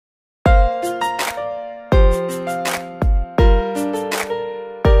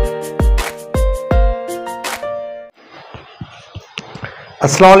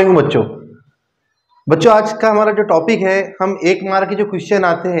अस्सलाम वालेकुम बच्चों आज का हमारा जो टॉपिक है, हम एक मार्क के जो क्वेश्चन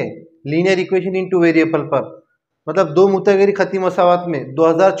आते हैं linear equation in two variable पर, मतलब दो मुतगैर खती मसावत में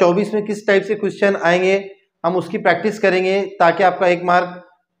 2024 में किस टाइप से क्वेश्चन आएंगे हम उसकी प्रैक्टिस करेंगे ताकि आपका एक मार्क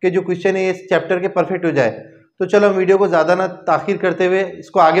के जो क्वेश्चन है इस चैप्टर के परफेक्ट हो जाए। तो चलो हम वीडियो को ज़्यादा ना ताखिर करते हुए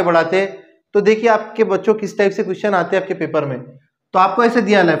इसको आगे बढ़ाते हैं। तो देखिए आपके बच्चों किस टाइप से क्वेश्चन आते हैं आपके पेपर में। तो आपको ऐसे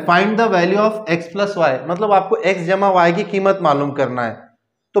दिया है find the value of x plus Y, मतलब आपको x जमा वाई की कीमत मालूम करना है।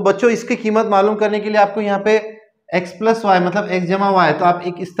 तो बच्चों इसकी कीमत मालूम करने के लिए आपको यहाँ पे x प्लस वाई मतलब x जमा वाई, तो आप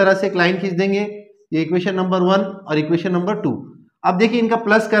एक इस तरह से एक लाइन खींच देंगे, ये इक्वेशन नंबर 1 और इक्वेशन नंबर 2। अब देखिए इनका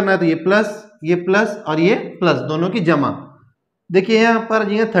प्लस करना है, तो ये प्लस और ये प्लस दोनों की जमा। देखिए यहाँ पर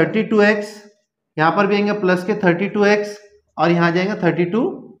जाएंगे 32x, यहाँ पर भी आएंगे प्लस के 32x और यहाँ जाएंगे 32।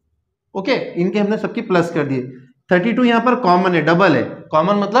 ओके, इनके हमने सबकी प्लस कर दिए। 32 यहाँ पर कॉमन है, डबल है,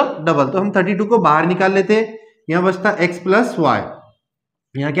 कॉमन मतलब डबल, तो हम 32 को बाहर निकाल लेते हैं। यहाँ बचता x प्लस वाई,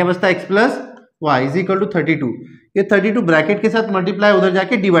 यहाँ क्या बचता है x plus Y is equal to 32। ये 32 ब्रैकेट के साथ मल्टीप्लाई उधर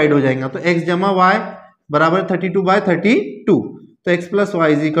जाके डिवाइड हो जाएगा, तो x जमा वाई बराबर 32 बाय 32, तो x plus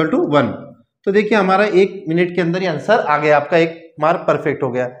Y is equal to 1। तो देखिए हमारा 1 मिनट के अंदर ये आंसर आ गया, आपका एक मार्क परफेक्ट हो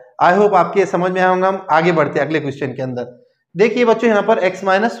गया। आई होप आपके समझ में आया होगा। हम आगे बढ़ते हैं अगले क्वेश्चन के अंदर। देखिए बच्चों यहाँ पर x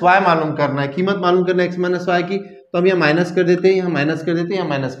माइनस वाई मालूम करना है, कीमत मालूम करना है x माइनस वाई की, तो हम यहाँ माइनस कर देते हैं, यहाँ माइनस कर देते हैं, यहाँ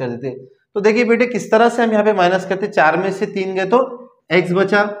माइनस कर देते हैं। तो देखिए बेटे किस तरह से हम यहाँ पे माइनस करते हैं, 4 में से 3 गए तो x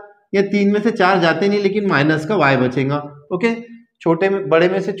बचा, या 3 में से 4 जाते नहीं लेकिन माइनस का y बचेगा। ओके, छोटे में बड़े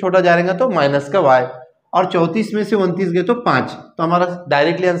में से छोटा जा रहेगा तो माइनस का y, और 34 में से 29 गए तो 5, तो हमारा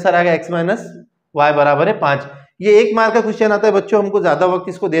डायरेक्टली आंसर आ गया x माइनस वाई बराबर है 5। ये एक मार्क का क्वेश्चन आता है बच्चों, हमको ज्यादा वक्त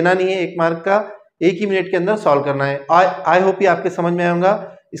इसको देना नहीं है, एक मार्क का 1 ही मिनट के अंदर सॉल्व करना है। आई होप ये आपके समझ में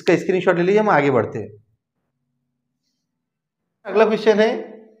आएगा। इसका स्क्रीनशॉट ले लीजिए, हम आगे बढ़ते हैं। अगला क्वेश्चन है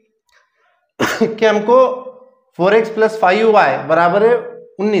कि हमको 4x प्लस 5y बराबर है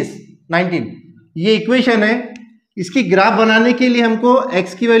 19 ये इक्वेशन है। इसकी ग्राफ बनाने के लिए हमको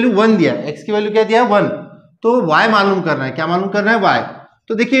x की वैल्यू 1 दिया, x की वैल्यू क्या दिया 1, तो y मालूम करना है। क्या मालूम करना है? y।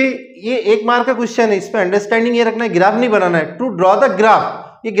 तो देखिए ये एक मार्क का क्वेश्चन है, इसमें अंडरस्टैंडिंग ये रखना है, ग्राफ नहीं बनाना है। टू ड्रॉ द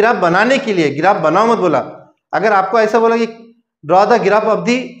ग्राफ, ये ग्राफ बनाने के लिए, ग्राफ बनाओ मत बोला। अगर आपको ऐसा बोला कि draw the graph of the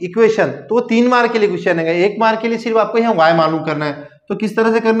equation, तो वो 3 मार्क के लिए क्वेश्चन है, 1 मार्क के लिए सिर्फ आपको यहाँ y मालूम करना है। तो किस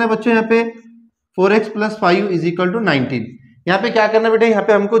तरह से करना है बच्चों, यहाँ पे 4x plus 5 is equal to 19। यहाँ पे क्या करना है बेटे, यहाँ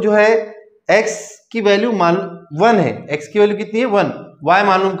पे हमको जो है x की वैल्यू 1 है, x की वैल्यू कितनी है 1, y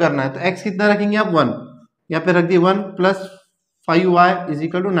मालूम करना है। तो x कितना रखेंगे आप 1, यहाँ पे रख दिए 1 plus 5y is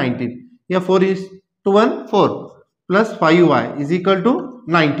equal to 19, या 4 is to 1 4 plus 5y is equal to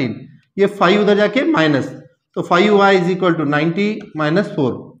 19, ये 5 उधर जाके माइनस, तो 5y is equal to 90 minus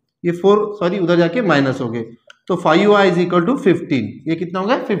 4, ये 4 सॉरी उधर जाके माइनस हो गए, तो 5y इज इक्वल टू 15, ये कितना हो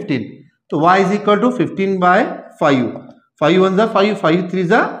गया 15, तो y is equal to 15 bye 5, 5 1 जा 5, 5 3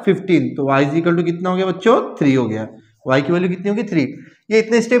 जा 15, तो y इज इक्वल टू कितना हो गया बच्चों 3 हो गया। y की वैल्यू कितनी होगी 3। ये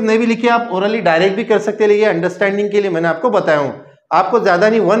इतने स्टेप नहीं भी लिखे, आप ओरली डायरेक्ट भी कर सकते हैं, लेकिन अंडरस्टैंडिंग के लिए मैंने आपको बताया हूँ। आपको ज्यादा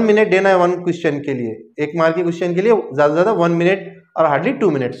नहीं 1 मिनट देना है 1 क्वेश्चन के लिए, 1 मार्क के क्वेश्चन के लिए ज्यादा से ज्यादा 1 मिनट और हार्डली 2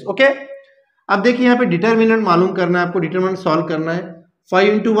 मिनट्स। ओके, अब देखिए यहाँ पे डिटर्मिनेंट मालूम करना है आपको, डिटर्मिनेंट सॉल्व करना है। 5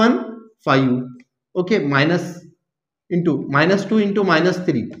 into 1 5, okay, minus into -2 into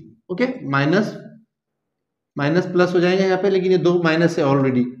 -3, okay, minus plus हो जाएगा यहाँ पे, लेकिन ये 2 माइनस है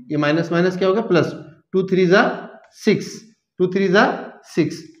ऑलरेडी, ये माइनस माइनस क्या होगा प्लस, 2 3 जा 6, 2 3 जा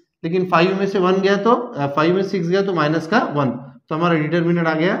 6, लेकिन 5 में से 1 गया तो 5 में 6 गया तो माइनस का 1, तो हमारा डिटर्मिनेंट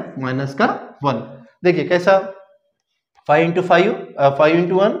आ गया माइनस का 1। देखिए कैसा, 5 इंटू 5 5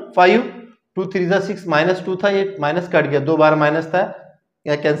 इंटू 1 5, 2 3 जा 6, -2 था, ये माइनस कट गया, 2 बार माइनस था,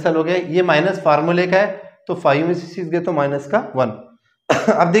 या कैंसिल हो गया, ये माइनस फार्मूले का है, तो 5 में से 6 गया तो माइनस का 1।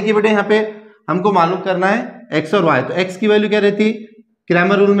 अब देखिए बेटे यहाँ पे हमको मालूम करना है x और y, तो x की वैल्यू क्या रहती,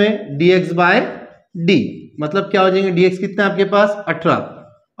 क्रैमर रूल में dx बाय d, मतलब क्या हो जाएंगे, dx कितना है आपके पास 18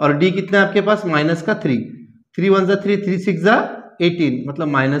 और d कितना है आपके पास माइनस का 3, 3 1 जा 3, 3 6 जा 18, मतलब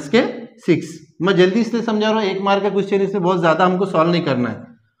माइनस के 6। मैं जल्दी इसलिए समझा रहा हूँ, 1 मार्क का क्वेश्चन, इसमें बहुत ज्यादा हमको सॉल्व नहीं करना है।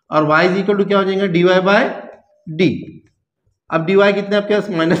 और y इज इक्वल टू क्या हो जाएगा dy बाय d। अब dy कितना है आपके पास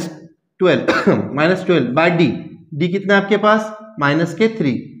 -12 बाय d कितना है आपके पास माइनस के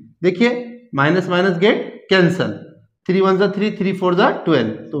 3। देखिए माइनस माइनस गेट कैंसल, 3 1 जा 3, 3 4 जा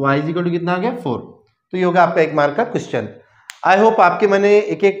 12, तो y इज इक्वल टू कितना आ गया 4। तो ये होगा आपका 1 मार्क का क्वेश्चन। आई होप आपके मैंने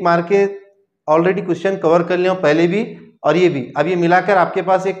एक मार्क के ऑलरेडी क्वेश्चन कवर कर लिया पहले भी और ये भी। अब ये मिलाकर आपके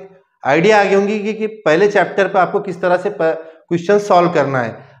पास एक आइडिया आ गई होंगी कि पहले चैप्टर पे आपको किस तरह से क्वेश्चन सॉल्व करना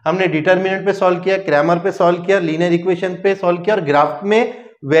है। हमने डिटर्मिनेंट पे सॉल्व किया, ग्रामर पे सॉल्व किया, लीनियर इक्वेशन पे सॉल्व किया, और ग्राफ में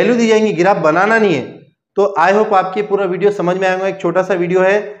वैल्यू दी जाएंगी, ग्राफ बनाना नहीं है। तो आई होप आपकी पूरा वीडियो समझ में आएगा। एक छोटा सा वीडियो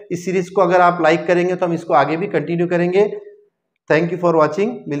है, इस सीरीज को अगर आप लाइक करेंगे तो हम इसको आगे भी कंटिन्यू करेंगे। थैंक यू फॉर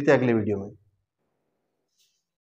वॉचिंग, मिलते हैं अगले वीडियो में।